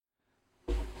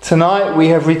Tonight we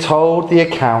have retold the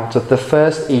account of the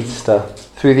first Easter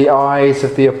through the eyes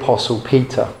of the Apostle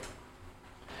Peter.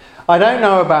 I don't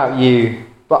know about you,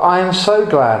 but I am so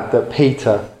glad that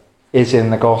Peter is in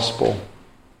the Gospel.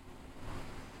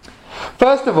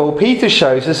 First of all, Peter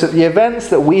shows us that the events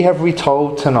that we have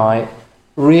retold tonight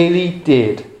really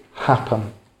did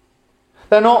happen.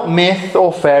 They're not myth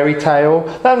or fairy tale.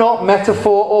 They're not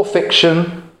metaphor or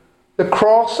fiction. The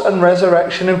cross and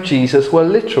resurrection of Jesus were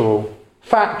literal,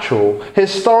 factual,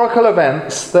 historical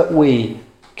events that we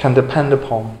can depend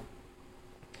upon.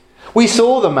 We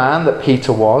saw the man that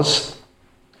Peter was.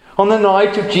 On the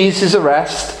night of Jesus'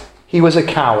 arrest, he was a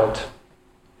coward.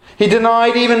 He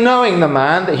denied even knowing the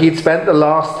man that he'd spent the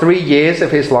last 3 years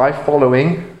of his life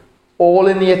following, all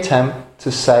in the attempt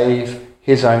to save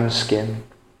his own skin.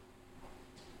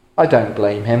 I don't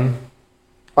blame him.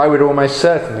 I would almost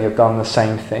certainly have done the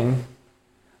same thing.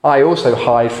 I also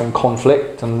hide from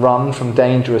conflict and run from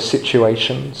dangerous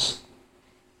situations.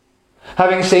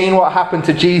 Having seen what happened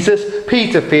to Jesus,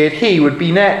 Peter feared he would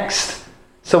be next.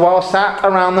 So while sat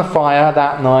around the fire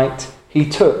that night, he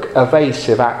took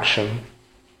evasive action.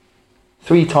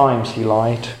 3 times he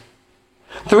lied.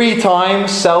 3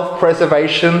 times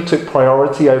self-preservation took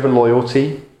priority over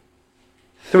loyalty.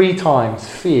 3 times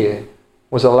fear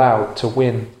was allowed to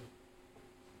win.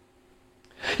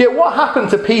 Yet what happened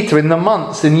to Peter in the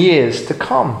months and years to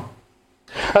come?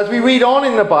 As we read on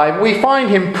in the Bible, we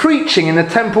find him preaching in the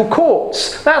temple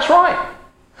courts. That's right.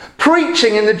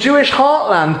 Preaching in the Jewish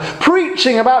heartland.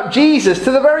 Preaching about Jesus to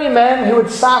the very men who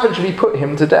had savagely put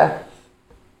him to death.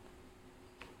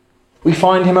 We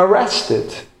find him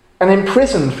arrested and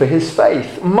imprisoned for his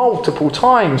faith multiple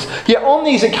times. Yet on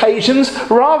these occasions,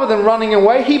 rather than running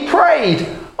away, he prayed,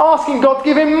 asking God to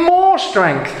give him more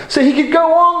strength so he could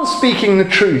go on speaking the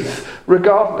truth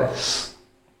regardless.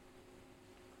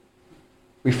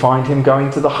 We find him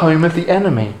going to the home of the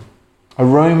enemy, a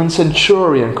Roman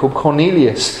centurion called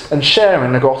Cornelius, and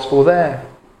sharing the gospel there.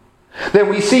 Then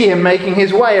we see him making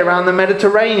his way around the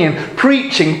Mediterranean,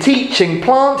 preaching, teaching,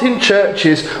 planting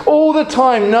churches, all the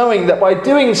time knowing that by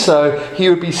doing so he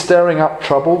would be stirring up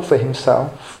trouble for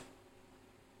himself.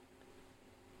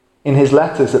 In his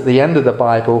letters at the end of the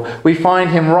Bible, we find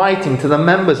him writing to the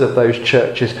members of those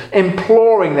churches,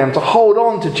 imploring them to hold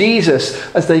on to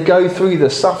Jesus as they go through the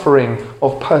suffering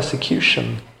of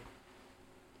persecution.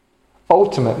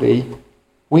 Ultimately,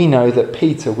 we know that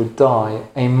Peter would die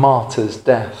a martyr's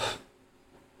death.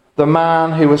 The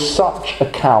man who was such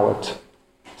a coward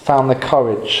found the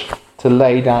courage to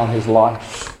lay down his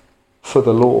life for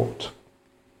the Lord.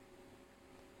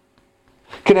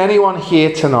 Can anyone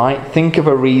here tonight think of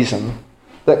a reason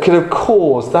that could have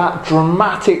caused that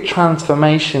dramatic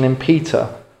transformation in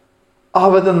Peter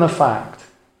other than the fact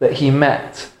that he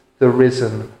met the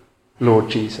risen Lord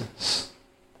Jesus?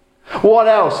 What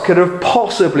else could have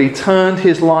possibly turned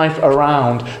his life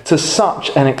around to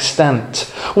such an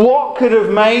extent? What could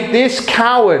have made this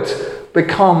coward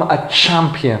become a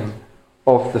champion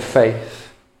of the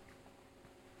faith?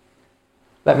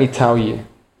 Let me tell you,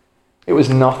 it was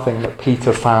nothing that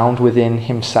Peter found within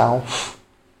himself.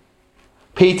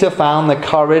 Peter found the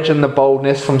courage and the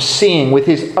boldness from seeing with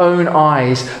his own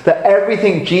eyes that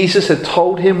everything Jesus had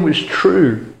told him was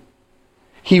true.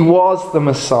 He was the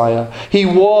Messiah. He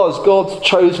was God's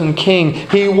chosen king.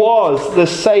 He was the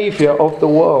Saviour of the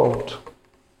world.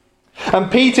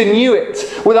 And Peter knew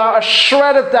it without a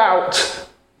shred of doubt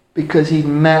because he'd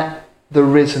met the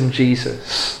risen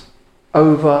Jesus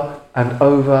over and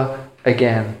over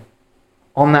again.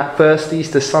 On that first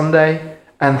Easter Sunday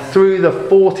and through the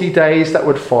 40 days that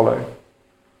would follow.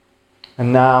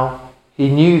 And now he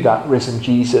knew that risen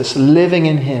Jesus living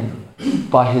in him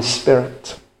by his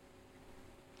Spirit.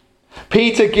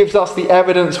 Peter gives us the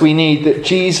evidence we need that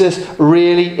Jesus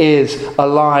really is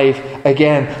alive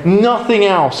again. Nothing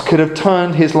else could have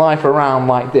turned his life around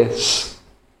like this.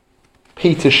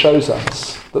 Peter shows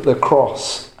us that the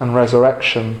cross and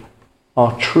resurrection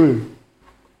are true.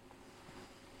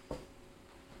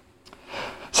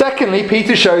 Secondly,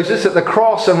 Peter shows us that the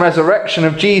cross and resurrection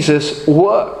of Jesus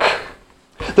work.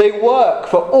 They work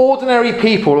for ordinary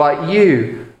people like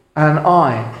you and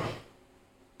I.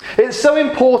 It's so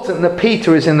important that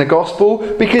Peter is in the gospel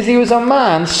because he was a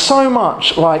man so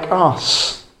much like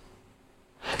us.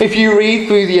 If you read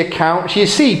through the accounts, you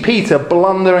see Peter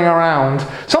blundering around.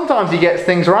 Sometimes he gets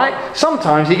things right,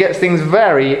 sometimes he gets things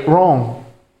very wrong.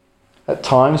 At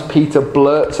times, Peter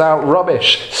blurts out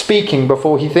rubbish, speaking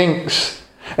before he thinks.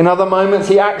 In other moments,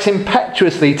 he acts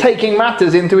impetuously, taking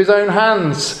matters into his own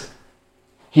hands.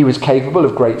 He was capable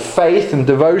of great faith and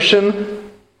devotion,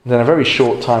 and then a very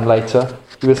short time later,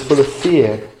 he was full of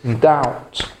fear and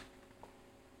doubt.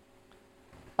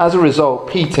 As a result,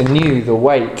 Peter knew the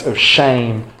weight of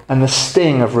shame and the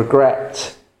sting of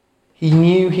regret. He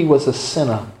knew he was a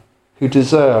sinner who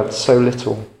deserved so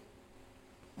little.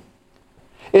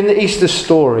 In the Easter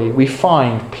story, we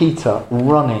find Peter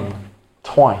running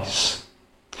twice.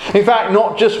 In fact,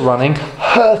 not just running,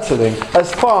 hurtling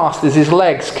as fast as his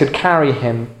legs could carry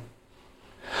him.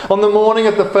 On the morning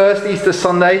of the first Easter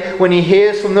Sunday, when he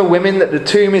hears from the women that the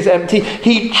tomb is empty,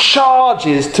 he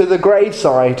charges to the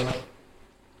graveside.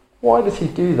 Why does he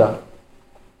do that?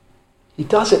 He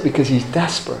does it because he's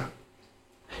desperate.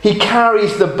 He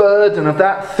carries the burden of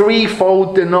that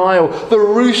threefold denial. The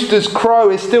rooster's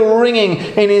crow is still ringing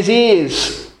in his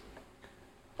ears.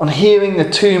 On hearing the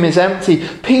tomb is empty,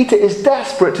 Peter is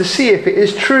desperate to see if it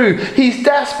is true. He's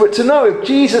desperate to know if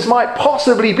Jesus might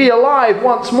possibly be alive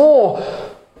once more.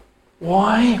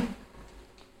 Why?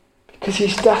 Because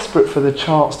he's desperate for the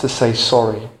chance to say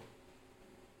sorry,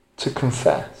 to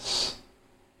confess,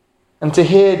 and to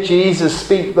hear Jesus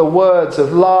speak the words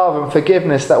of love and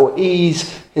forgiveness that will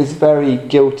ease his very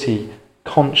guilty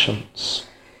conscience.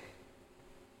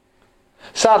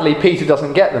 Sadly, Peter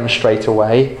doesn't get them straight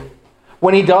away.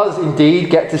 When he does indeed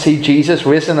get to see Jesus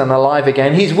risen and alive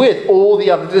again, he's with all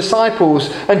the other disciples,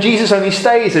 and Jesus only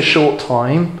stays a short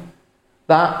time.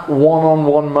 That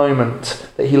one-on-one moment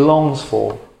that he longs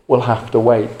for will have to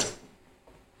wait.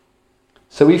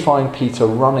 So we find Peter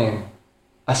running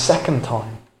a second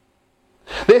time.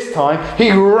 This time, he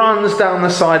runs down the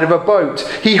side of a boat.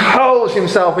 He hurls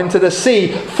himself into the sea,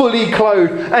 fully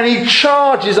clothed, and he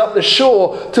charges up the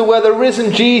shore to where the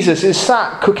risen Jesus is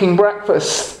sat cooking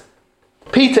breakfast.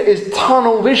 Peter is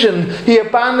tunnel vision. He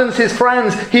abandons his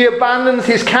friends. He abandons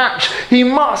his catch. He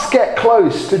must get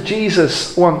close to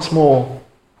Jesus once more.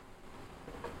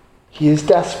 He is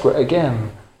desperate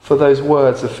again for those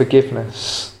words of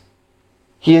forgiveness.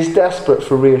 He is desperate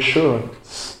for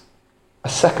reassurance, a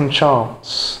second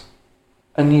chance,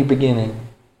 a new beginning.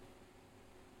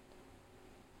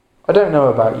 I don't know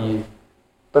about you,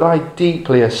 but I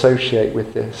deeply associate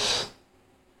with this.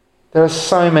 There are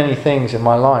so many things in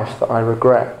my life that I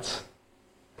regret.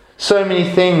 So many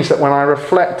things that when I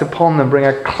reflect upon them bring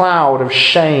a cloud of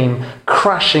shame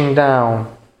crashing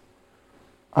down.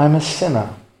 I'm a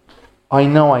sinner. I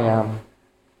know I am.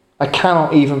 I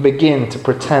cannot even begin to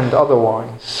pretend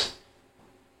otherwise.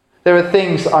 There are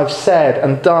things that I've said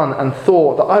and done and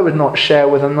thought that I would not share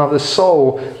with another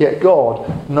soul, yet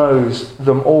God knows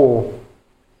them all.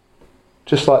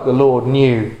 Just like the Lord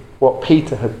knew what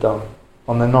Peter had done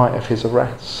on the night of his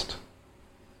arrest.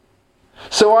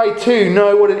 So I too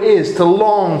know what it is to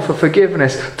long for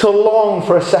forgiveness, to long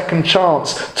for a second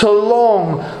chance, to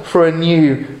long for a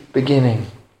new beginning.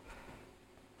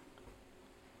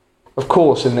 Of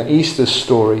course, in the Easter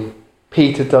story,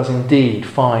 Peter does indeed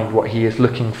find what he is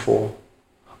looking for.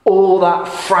 All that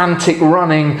frantic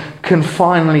running can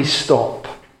finally stop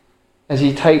as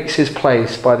he takes his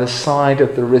place by the side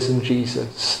of the risen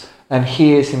Jesus and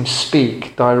hears him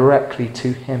speak directly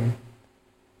to him.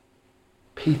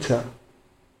 Peter,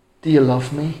 do you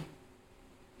love me?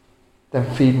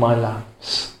 Then feed my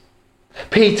lambs.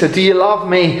 Peter, do you love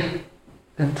me?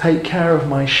 Then take care of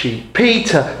my sheep.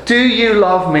 Peter, do you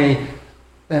love me?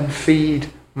 Then feed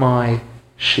my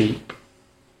sheep.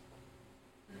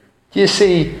 You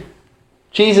see,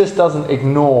 Jesus doesn't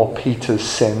ignore Peter's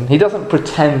sin. He doesn't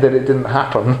pretend that it didn't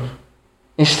happen.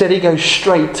 Instead, he goes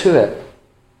straight to it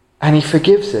and he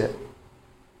forgives it.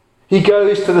 He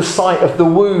goes to the site of the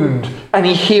wound and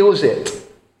he heals it.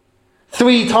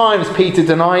 3 times Peter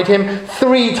denied him.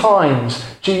 3 times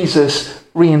Jesus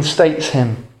reinstates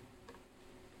him.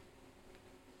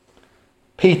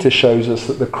 Peter shows us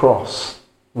that the cross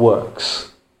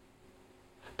works.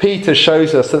 Peter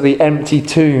shows us that the empty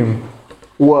tomb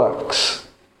works.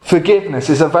 Forgiveness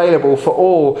is available for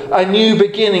all. A new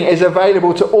beginning is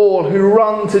available to all who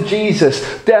run to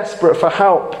Jesus, desperate for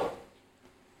help.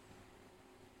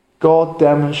 God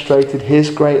demonstrated his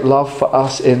great love for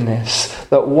us in this,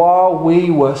 that while we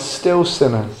were still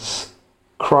sinners,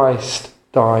 Christ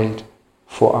died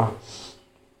for us.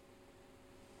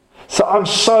 So I'm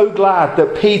so glad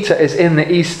that Peter is in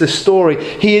the Easter story.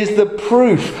 He is the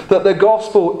proof that the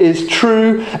gospel is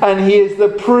true, and he is the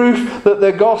proof that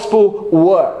the gospel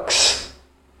works,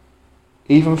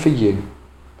 even for you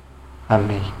and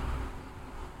me.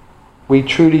 We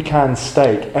truly can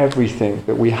stake everything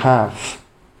that we have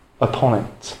upon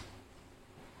it.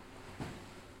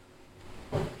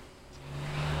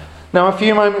 Now, a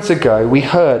few moments ago, we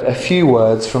heard a few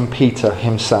words from Peter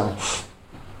himself.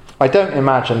 I don't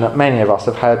imagine that many of us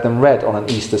have heard them read on an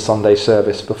Easter Sunday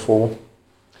service before.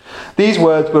 These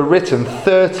words were written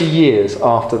 30 years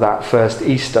after that first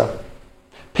Easter.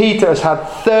 Peter has had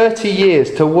 30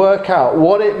 years to work out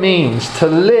what it means to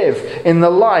live in the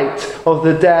light of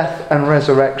the death and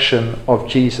resurrection of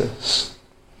Jesus.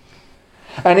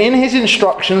 And in his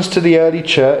instructions to the early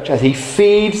church, as he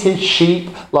feeds his sheep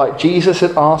like Jesus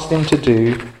had asked him to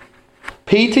do,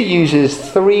 Peter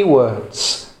uses 3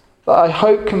 words that I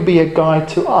hope can be a guide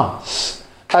to us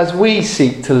as we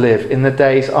seek to live in the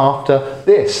days after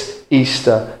this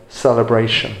Easter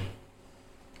celebration.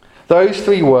 Those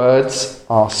 3 words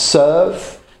are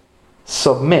serve,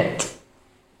 submit,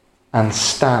 and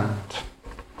stand.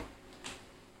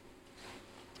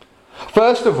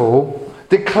 First of all,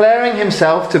 declaring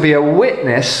himself to be a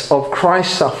witness of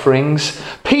Christ's sufferings,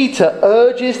 Peter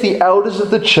urges the elders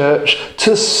of the church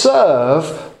to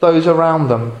serve those around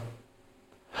them.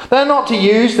 They're not to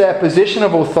use their position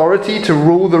of authority to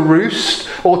rule the roost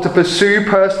or to pursue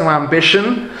personal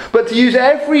ambition, but to use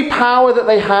every power that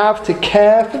they have to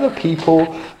care for the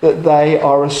people that they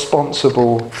are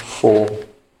responsible for.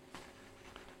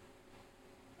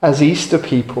 As Easter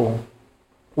people,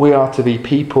 we are to be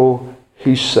people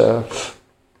who serve.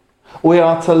 We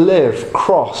are to live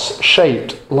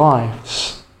cross-shaped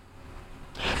lives.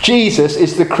 Jesus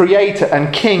is the creator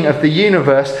and king of the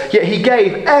universe, yet he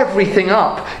gave everything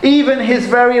up, even his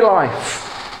very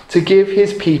life, to give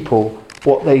his people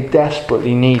what they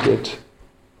desperately needed: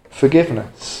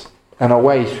 forgiveness and a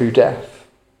way through death.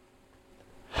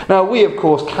 Now, we of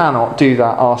course cannot do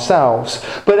that ourselves,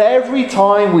 but every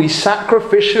time we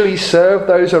sacrificially serve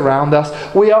those around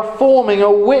us, we are forming a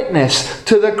witness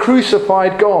to the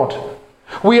crucified God.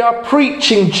 We are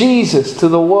preaching Jesus to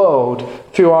the world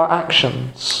through our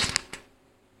actions.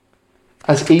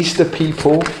 As Easter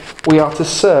people, we are to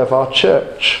serve our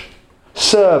church,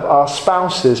 serve our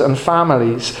spouses and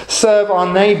families, serve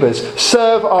our neighbours,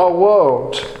 serve our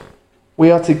world.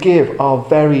 We are to give our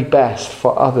very best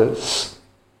for others.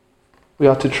 We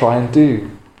are to try and do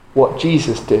what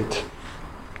Jesus did.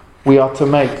 We are to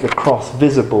make the cross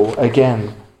visible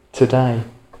again today.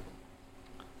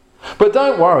 But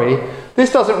don't worry,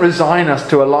 this doesn't resign us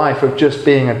to a life of just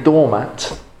being a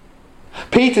doormat.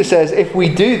 Peter says if we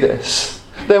do this,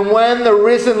 then when the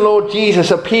risen Lord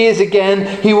Jesus appears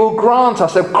again, he will grant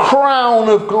us a crown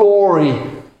of glory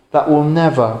that will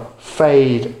never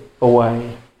fade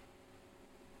away.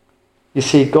 You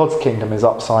see, God's kingdom is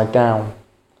upside down.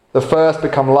 The first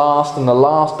become last and the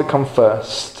last become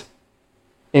first.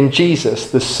 In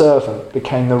Jesus, the servant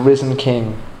became the risen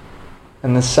king.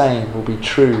 And the same will be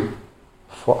true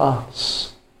for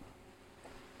us.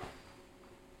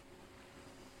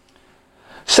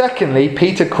 Secondly,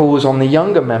 Peter calls on the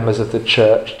younger members of the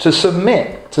church to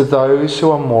submit to those who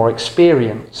are more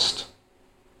experienced.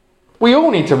 We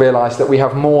all need to realise that we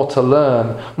have more to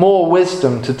learn, more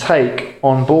wisdom to take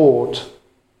on board.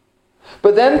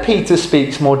 But then Peter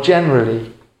speaks more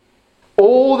generally.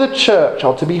 All the church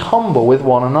are to be humble with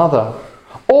one another.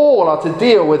 All are to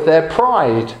deal with their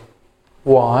pride.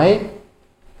 Why?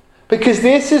 Because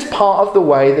this is part of the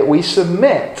way that we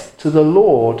submit to the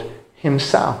Lord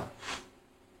himself.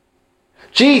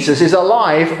 Jesus is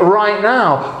alive right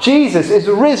now. Jesus is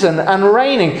risen and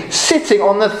reigning, sitting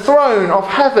on the throne of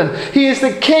heaven. He is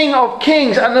the King of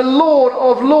kings and the Lord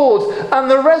of lords. And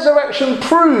the resurrection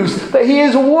proves that he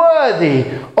is worthy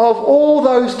of all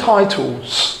those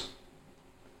titles.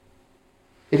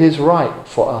 It is right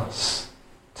for us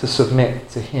to submit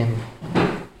to him.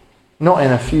 Not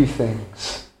in a few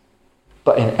things,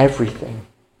 but in everything.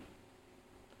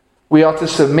 We are to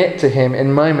submit to him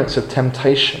in moments of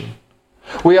temptation.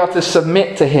 We are to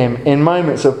submit to him in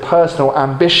moments of personal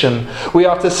ambition. We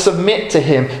are to submit to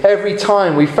him every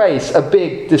time we face a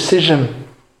big decision.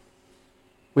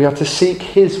 We are to seek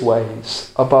his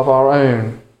ways above our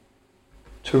own,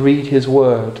 to read his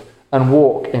word and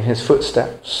walk in his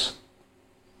footsteps.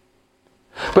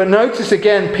 But notice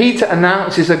again, Peter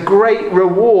announces a great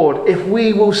reward if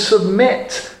we will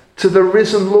submit to the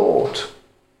risen Lord.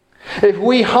 If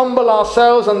we humble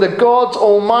ourselves under God's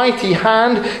almighty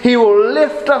hand, he will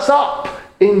lift us up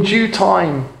in due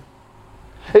time.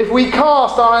 If we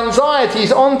cast our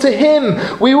anxieties onto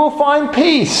him, we will find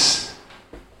peace,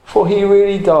 for he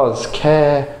really does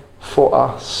care for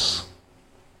us.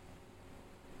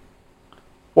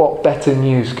 What better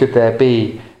news could there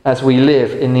be as we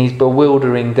live in these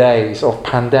bewildering days of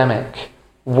pandemic,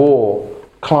 war,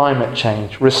 climate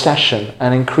change, recession,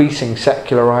 and increasing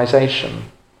secularization?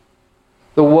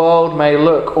 The world may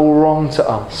look all wrong to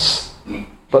us,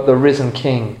 but the risen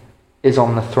King is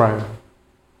on the throne.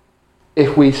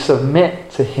 If we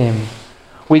submit to him,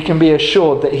 we can be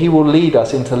assured that he will lead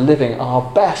us into living our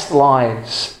best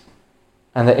lives,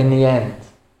 and that in the end,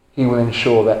 he will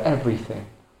ensure that everything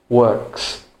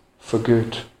works for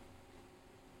good.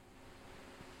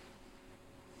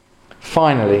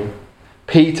 Finally,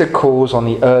 Peter calls on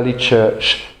the early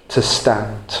church to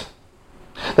stand.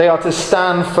 They are to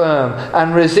stand firm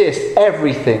and resist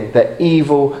everything that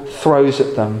evil throws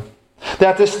at them. They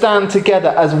are to stand together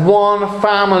as one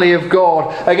family of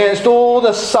God against all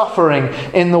the suffering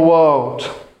in the world.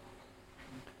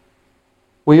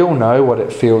 We all know what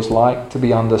it feels like to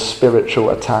be under spiritual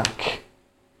attack.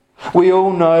 We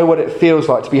all know what it feels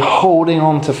like to be holding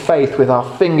on to faith with our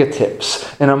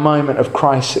fingertips in a moment of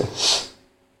crisis.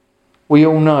 We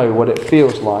all know what it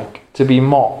feels like to be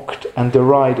mocked and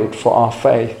derided for our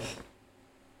faith.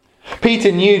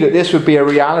 Peter knew that this would be a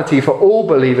reality for all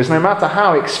believers, no matter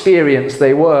how experienced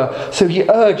they were. So he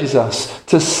urges us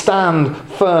to stand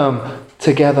firm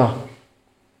together.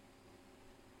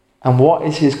 And what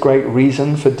is his great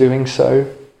reason for doing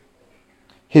so?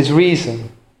 His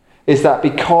reason is that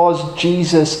because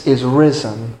Jesus is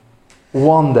risen,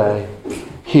 one day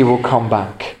he will come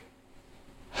back.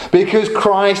 Because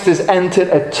Christ has entered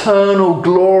eternal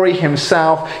glory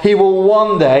himself, he will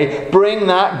one day bring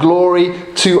that glory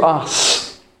to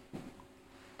us.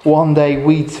 One day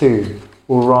we too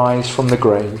will rise from the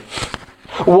grave.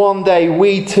 One day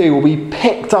we too will be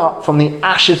picked up from the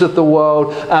ashes of the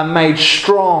world and made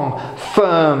strong,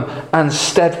 firm, and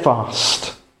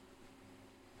steadfast.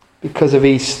 Because of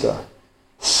Easter,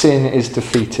 sin is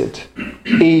defeated.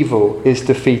 Evil is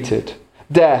defeated.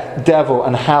 Death, devil,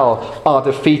 and hell are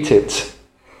defeated.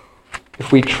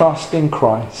 If we trust in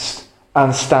Christ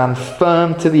and stand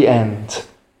firm to the end,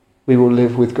 we will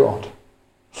live with God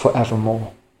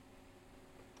forevermore.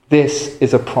 This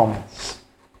is a promise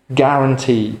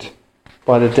guaranteed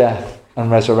by the death and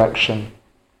resurrection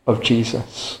of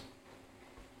Jesus.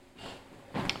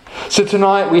 So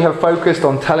tonight we have focused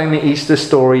on telling the Easter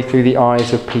story through the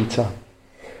eyes of Peter.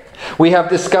 We have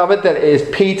discovered that it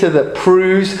is Peter that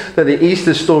proves that the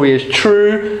Easter story is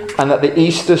true and that the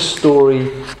Easter story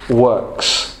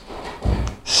works.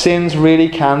 Sins really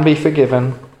can be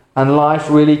forgiven and life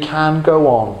really can go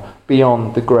on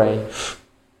beyond the grave.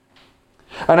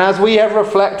 And as we have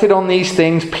reflected on these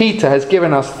things, Peter has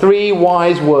given us 3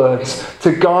 wise words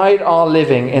to guide our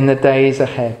living in the days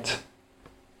ahead.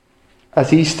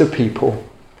 As Easter people,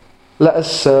 let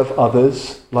us serve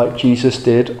others like Jesus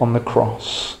did on the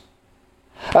cross.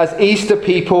 As Easter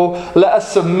people, let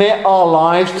us submit our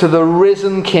lives to the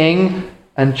risen King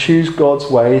and choose God's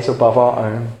ways above our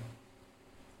own.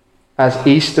 As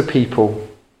Easter people,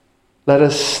 let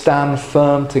us stand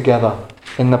firm together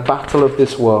in the battle of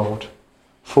this world,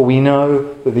 for we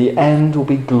know that the end will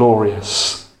be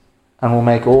glorious and will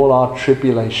make all our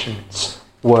tribulations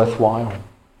worthwhile.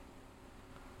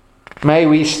 May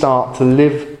we start to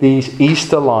live these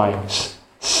Easter lives,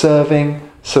 serving,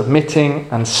 submitting,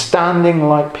 and standing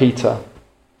like Peter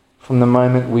from the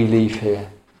moment we leave here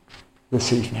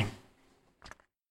this evening.